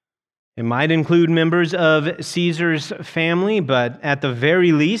 It might include members of Caesar's family, but at the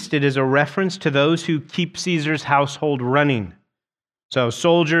very least, it is a reference to those who keep Caesar's household running. So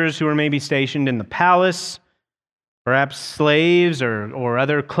soldiers who were maybe stationed in the palace, perhaps slaves or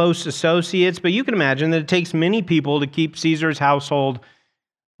other close associates, but you can imagine that it takes many people to keep Caesar's household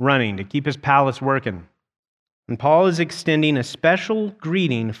running, to keep his palace working. And Paul is extending a special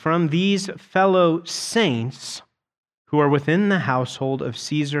greeting from these fellow saints who are within the household of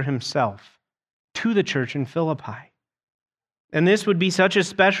Caesar himself to the church in Philippi. And this would be such a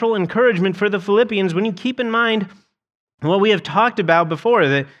special encouragement for the Philippians when you keep in mind what we have talked about before,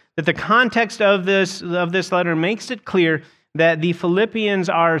 that the context of this letter makes it clear that the Philippians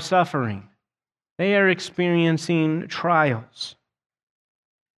are suffering. They are experiencing trials.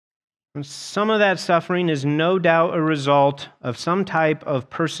 And some of that suffering is no doubt a result of some type of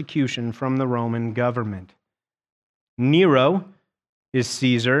persecution from the Roman government. Nero is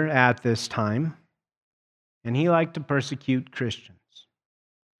Caesar at this time, and he liked to persecute Christians.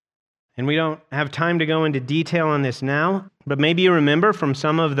 And we don't have time to go into detail on this now, but maybe you remember from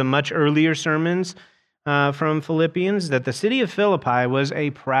some of the much earlier sermons from Philippians that the city of Philippi was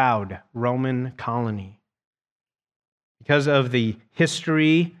a proud Roman colony. Because of the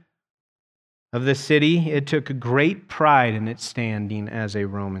history of the city, it took great pride in its standing as a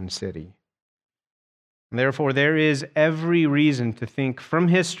Roman city. And therefore, there is every reason to think from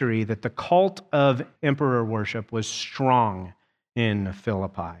history that the cult of emperor worship was strong in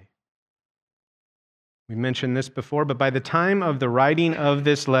Philippi. We mentioned this before, but by the time of the writing of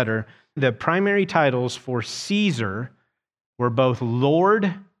this letter, the primary titles for Caesar were both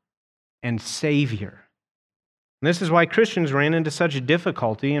Lord and Savior. And this is why Christians ran into such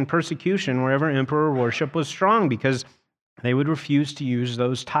difficulty and persecution wherever emperor worship was strong, because they would refuse to use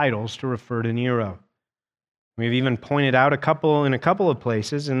those titles to refer to Nero. We've even pointed out in a couple of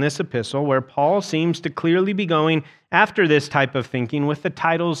places in this epistle where Paul seems to clearly be going after this type of thinking with the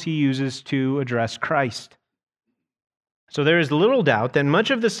titles he uses to address Christ. So there is little doubt that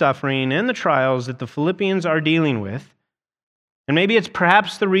much of the suffering and the trials that the Philippians are dealing with, and maybe it's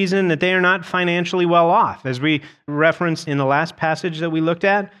perhaps the reason that they are not financially well off, as we referenced in the last passage that we looked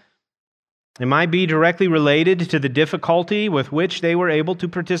at, it might be directly related to the difficulty with which they were able to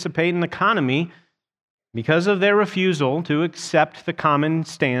participate in the economy because of their refusal to accept the common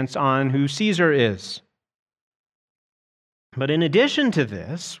stance on who Caesar is. But in addition to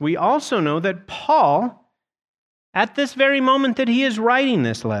this, we also know that Paul, at this very moment that he is writing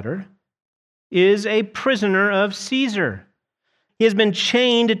this letter, is a prisoner of Caesar. He has been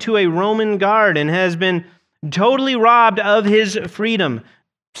chained to a Roman guard and has been totally robbed of his freedom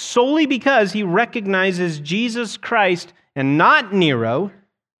solely because he recognizes Jesus Christ and not Nero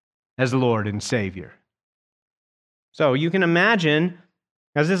as Lord and Savior. So you can imagine,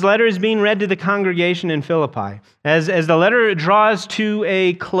 as this letter is being read to the congregation in Philippi, as the letter draws to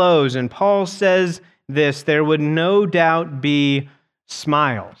a close and Paul says this, there would no doubt be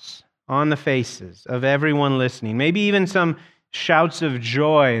smiles on the faces of everyone listening, maybe even some shouts of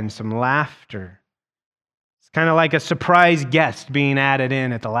joy and some laughter. It's kind of like a surprise guest being added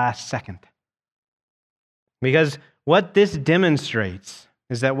in at the last second. Because what this demonstrates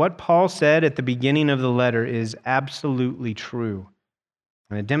is that what Paul said at the beginning of the letter is absolutely true.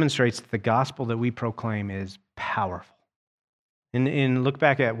 And it demonstrates that the gospel that we proclaim is powerful. And look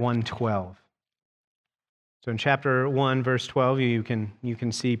back at 1:12. So in chapter 1, verse 12, you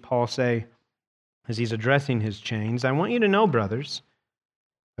can see Paul say, as he's addressing his chains, I want you to know, brothers,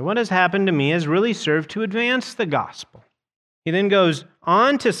 that what has happened to me has really served to advance the gospel. He then goes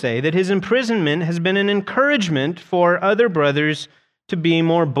on to say that his imprisonment has been an encouragement for other brothers to be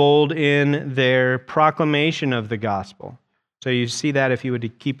more bold in their proclamation of the gospel. So you see that if you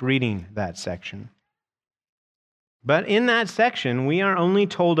would keep reading that section. But in that section, we are only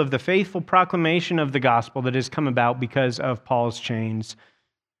told of the faithful proclamation of the gospel that has come about because of Paul's chains.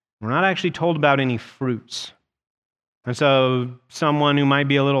 We're not actually told about any fruits. And so someone who might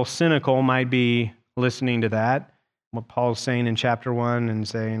be a little cynical might be listening to that, what Paul's saying in chapter 1, and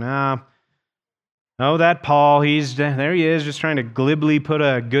saying, oh, that Paul, there he is, just trying to glibly put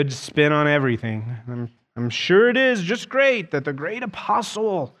a good spin on everything. I'm sure it is just great that the great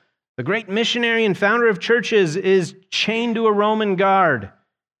apostle, the great missionary and founder of churches is chained to a Roman guard.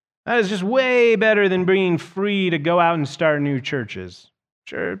 That is just way better than being free to go out and start new churches.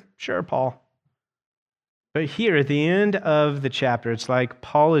 Sure, Paul. But here at the end of the chapter, it's like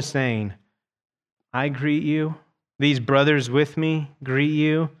Paul is saying, I greet you. These brothers with me greet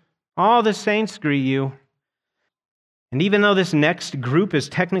you. All the saints greet you. And even though this next group is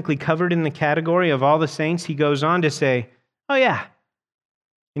technically covered in the category of all the saints, he goes on to say, oh yeah,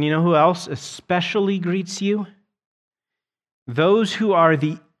 and you know who else especially greets you? Those who are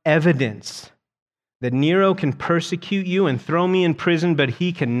the evidence that Nero can persecute you and throw me in prison, but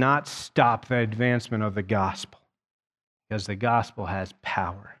he cannot stop the advancement of the gospel, because the gospel has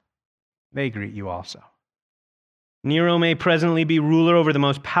power. They greet you also. Nero may presently be ruler over the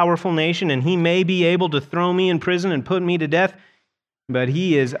most powerful nation, and he may be able to throw me in prison and put me to death, but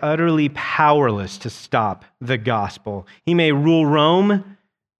he is utterly powerless to stop the gospel. He may rule Rome,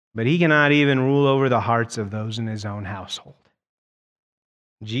 but he cannot even rule over the hearts of those in his own household.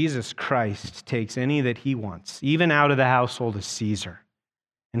 Jesus Christ takes any that he wants, even out of the household of Caesar,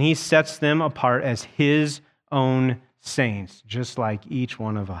 and he sets them apart as his own saints, just like each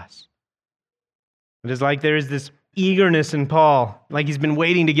one of us. It is like there is this eagerness in Paul, like he's been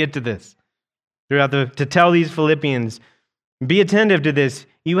waiting to get to this, to tell these Philippians, be attentive to this.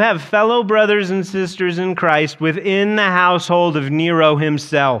 You have fellow brothers and sisters in Christ within the household of Nero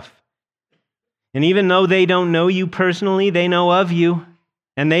himself. And even though they don't know you personally, they know of you,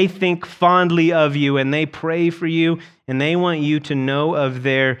 and they think fondly of you, and they pray for you, and they want you to know of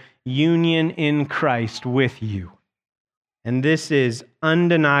their union in Christ with you. And this is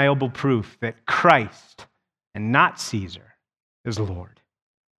undeniable proof that Christ, and not Caesar, is Lord.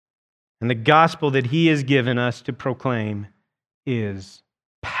 And the gospel that he has given us to proclaim is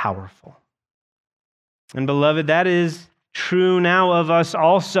powerful. And beloved, that is true now of us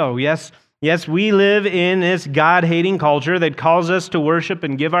also. Yes, we live in this God-hating culture that calls us to worship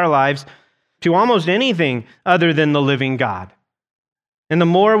and give our lives to almost anything other than the living God. And the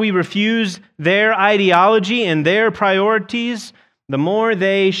more we refuse their ideology and their priorities, the more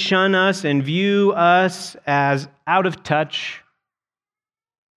they shun us and view us as out of touch,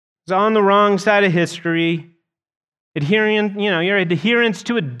 as on the wrong side of history, your adherence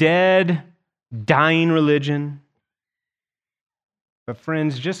to a dead, dying religion. But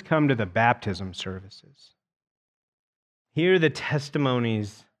friends, just come to the baptism services. Hear the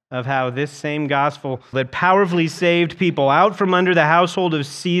testimonies of how this same gospel that powerfully saved people out from under the household of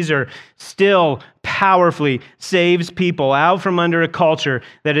Caesar still powerfully saves people out from under a culture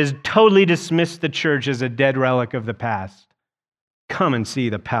that has totally dismissed the church as a dead relic of the past. Come and see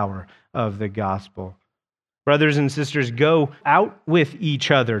the power of the gospel. Brothers and sisters, go out with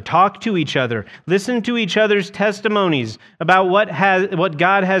each other, talk to each other, listen to each other's testimonies about what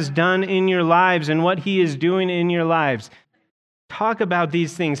God has done in your lives and what he is doing in your lives. Talk about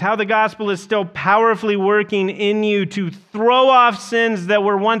these things, how the gospel is still powerfully working in you to throw off sins that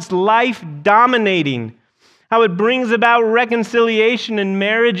were once life-dominating, how it brings about reconciliation in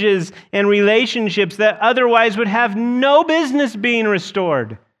marriages and relationships that otherwise would have no business being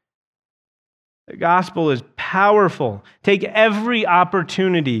restored. The gospel is powerful. Take every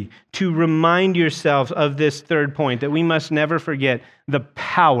opportunity to remind yourself of this third point, that we must never forget the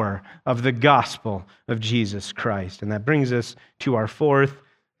power of the gospel of Jesus Christ. And that brings us to our fourth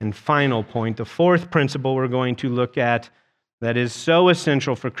and final point, the fourth principle we're going to look at that is so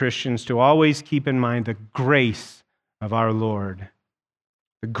essential for Christians to always keep in mind: the grace of our Lord.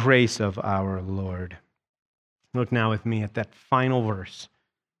 The grace of our Lord. Look now with me at that final verse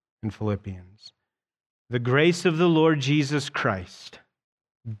in Philippians. The grace of the Lord Jesus Christ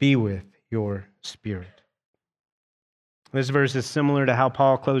be with your spirit. This verse is similar to how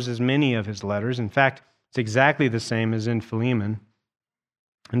Paul closes many of his letters. In fact, it's exactly the same as in Philemon,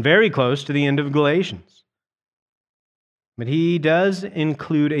 and very close to the end of Galatians. But he does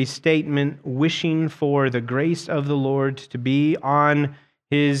include a statement wishing for the grace of the Lord to be on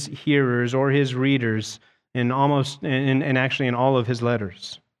his hearers or his readers in actually in all of his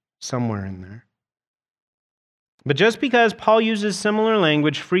letters, somewhere in there. But just because Paul uses similar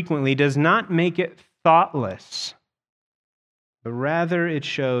language frequently does not make it thoughtless, but rather it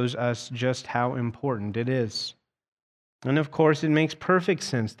shows us just how important it is. And of course, it makes perfect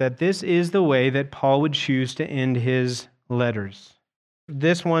sense that this is the way that Paul would choose to end his letters.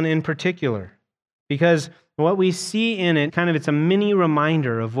 This one in particular, because what we see in it, it's a mini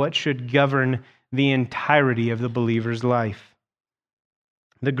reminder of what should govern the entirety of the believer's life.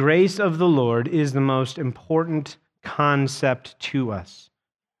 The grace of the Lord is the most important concept to us.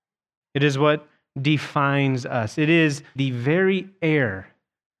 It is what defines us. It is the very air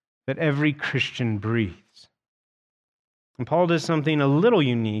that every Christian breathes. And Paul does something a little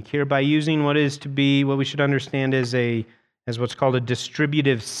unique here by using what we should understand as what's called a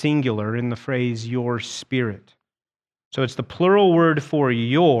distributive singular in the phrase your spirit. So it's the plural word for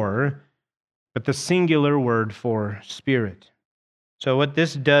your, but the singular word for spirit. So what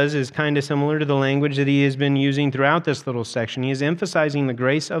this does is kind of similar to the language that he has been using throughout this little section. He is emphasizing the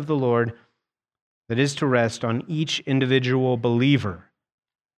grace of the Lord that is to rest on each individual believer,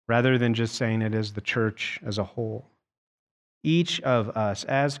 rather than just saying it as the church as a whole. Each of us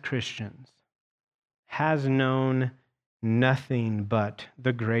as Christians has known nothing but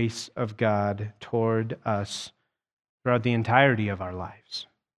the grace of God toward us throughout the entirety of our lives.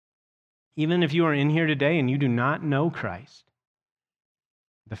 Even if you are in here today and you do not know Christ,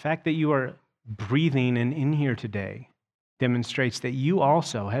 the fact that you are breathing and in here today demonstrates that you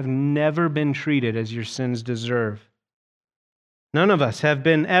also have never been treated as your sins deserve. None of us have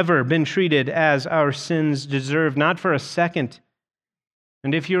ever been treated as our sins deserve, not for a second.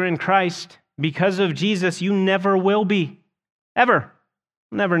 And if you're in Christ, because of Jesus, you never will be. Ever.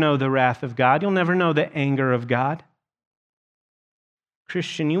 You'll never know the wrath of God. You'll never know the anger of God.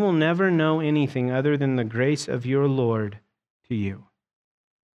 Christian, you will never know anything other than the grace of your Lord to you.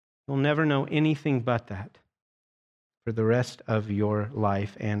 You'll never know anything but that for the rest of your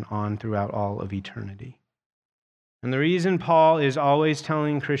life and on throughout all of eternity. And the reason Paul is always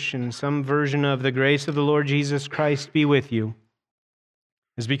telling Christians some version of the grace of the Lord Jesus Christ be with you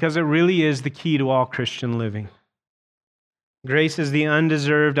is because it really is the key to all Christian living. Grace is the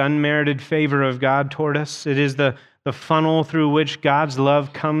undeserved, unmerited favor of God toward us. It is the funnel through which God's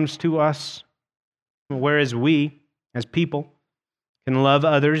love comes to us, whereas we, as people, can love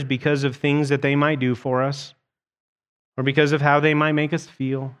others because of things that they might do for us, or because of how they might make us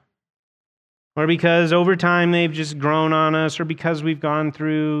feel, or because over time they've just grown on us, or because we've gone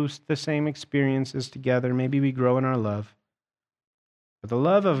through the same experiences together. Maybe we grow in our love. But the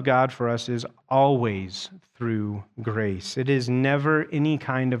love of God for us is always through grace. It is never any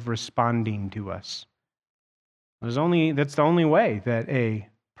kind of responding to us. That's the only way that a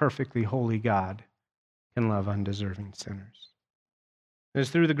perfectly holy God can love undeserving sinners. It is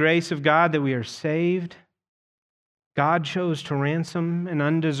through the grace of God that we are saved. God chose to ransom an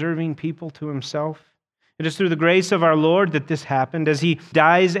undeserving people to himself. It is through the grace of our Lord that this happened. As he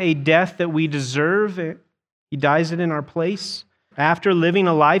dies a death that we deserve, he dies it in our place. After living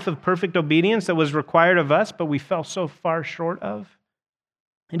a life of perfect obedience that was required of us, but we fell so far short of.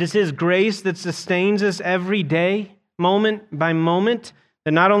 It is his grace that sustains us every day, moment by moment,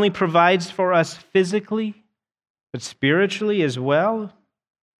 that not only provides for us physically, but spiritually as well.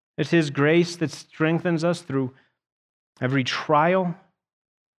 It's his grace that strengthens us through every trial,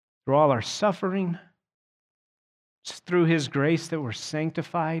 through all our suffering. It's through his grace that we're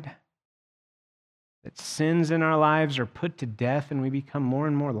sanctified, that sins in our lives are put to death and we become more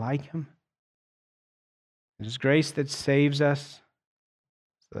and more like him. It is grace that saves us.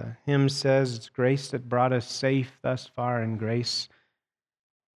 The hymn says it's grace that brought us safe thus far, and grace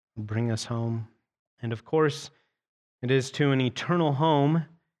will bring us home. And of course, it is to an eternal home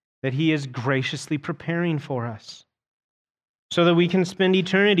that he is graciously preparing for us, so that we can spend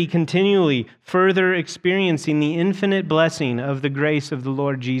eternity continually further experiencing the infinite blessing of the grace of the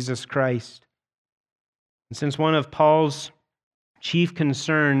Lord Jesus Christ. And since one of Paul's chief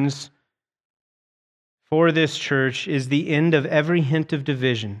concerns for this church is the end of every hint of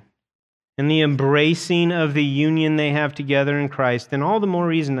division and the embracing of the union they have together in Christ, then all the more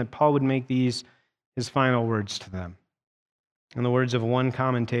reason that Paul would make these his final words to them. In the words of one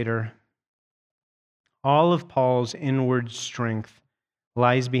commentator, all of Paul's inward strength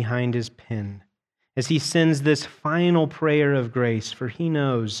lies behind his pen as he sends this final prayer of grace, for he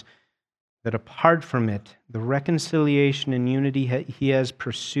knows that apart from it, the reconciliation and unity he has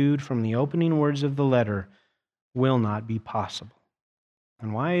pursued from the opening words of the letter will not be possible.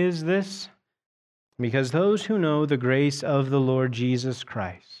 And why is this? Because those who know the grace of the Lord Jesus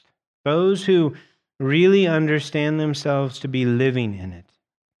Christ, those who really understand themselves to be living in it,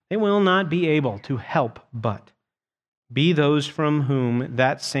 they will not be able to help but be those from whom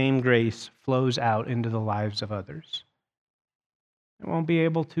that same grace flows out into the lives of others. They won't be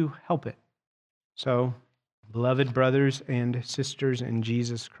able to help it. So, beloved brothers and sisters in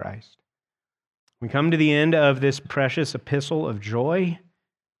Jesus Christ, we come to the end of this precious epistle of joy.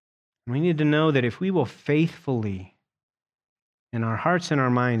 We need to know that if we will faithfully, in our hearts and our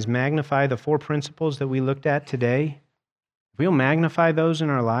minds, magnify the 4 principles that we looked at today, if we'll magnify those in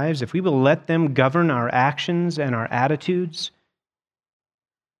our lives, if we will let them govern our actions and our attitudes,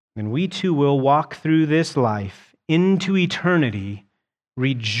 then we too will walk through this life into eternity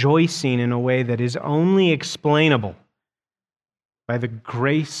rejoicing in a way that is only explainable by the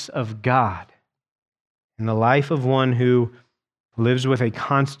grace of God in the life of one who lives with a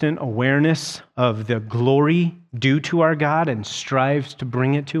constant awareness of the glory due to our God and strives to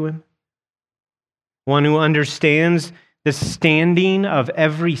bring it to him. One who understands the standing of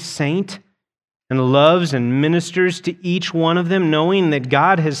every saint and loves and ministers to each one of them, knowing that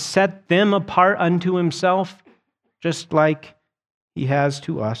God has set them apart unto himself, just like he has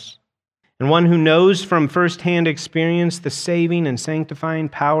to us. and one who knows from firsthand experience the saving and sanctifying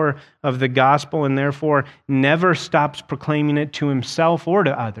power of the gospel and therefore never stops proclaiming it to himself or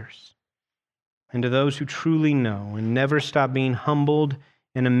to others. And to those who truly know and never stop being humbled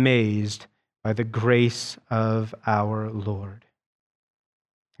and amazed by the grace of our Lord.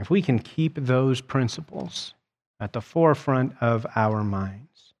 If we can keep those principles at the forefront of our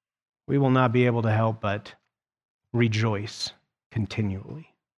minds, we will not be able to help but rejoice continually.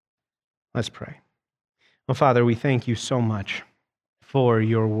 Let's pray. Well, Father, we thank you so much for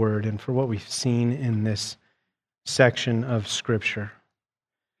your word and for what we've seen in this section of Scripture.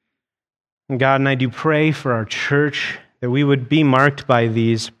 And God, and I do pray for our church that we would be marked by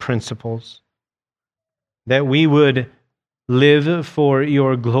these principles, that we would live for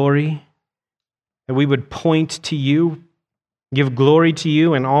your glory, that we would point to you, give glory to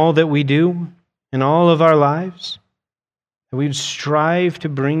you in all that we do, in all of our lives, that we would strive to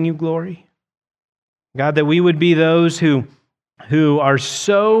bring you glory. God, that we would be those who are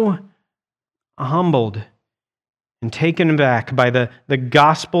so humbled and taken aback by the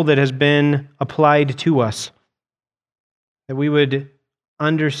gospel that has been applied to us, that we would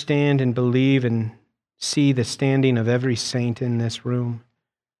understand and believe and see the standing of every saint in this room,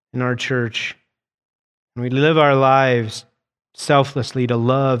 in our church, and we live our lives selflessly to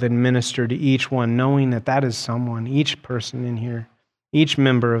love and minister to each one, knowing that that is someone, each person in here, each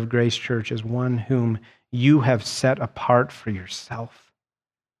member of Grace Church is one whom you have set apart for yourself,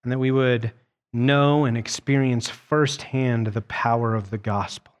 and that we would know and experience firsthand the power of the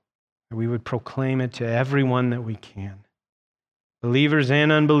gospel, that we would proclaim it to everyone that we can, believers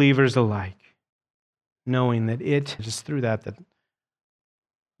and unbelievers alike, knowing that it is through that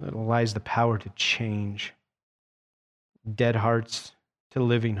lies the power to change dead hearts to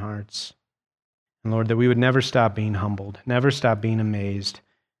living hearts. And Lord, that we would never stop being humbled, never stop being amazed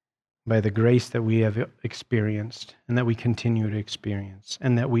by the grace that we have experienced and that we continue to experience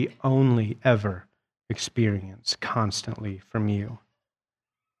and that we only ever experience constantly from you.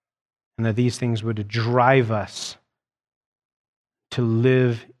 And that these things would drive us to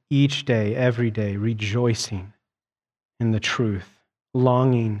live each day, every day, rejoicing in the truth,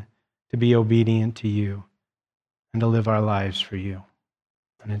 longing to be obedient to you and to live our lives for you.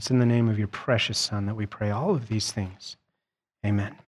 And it's in the name of your precious Son that we pray all of these things. Amen.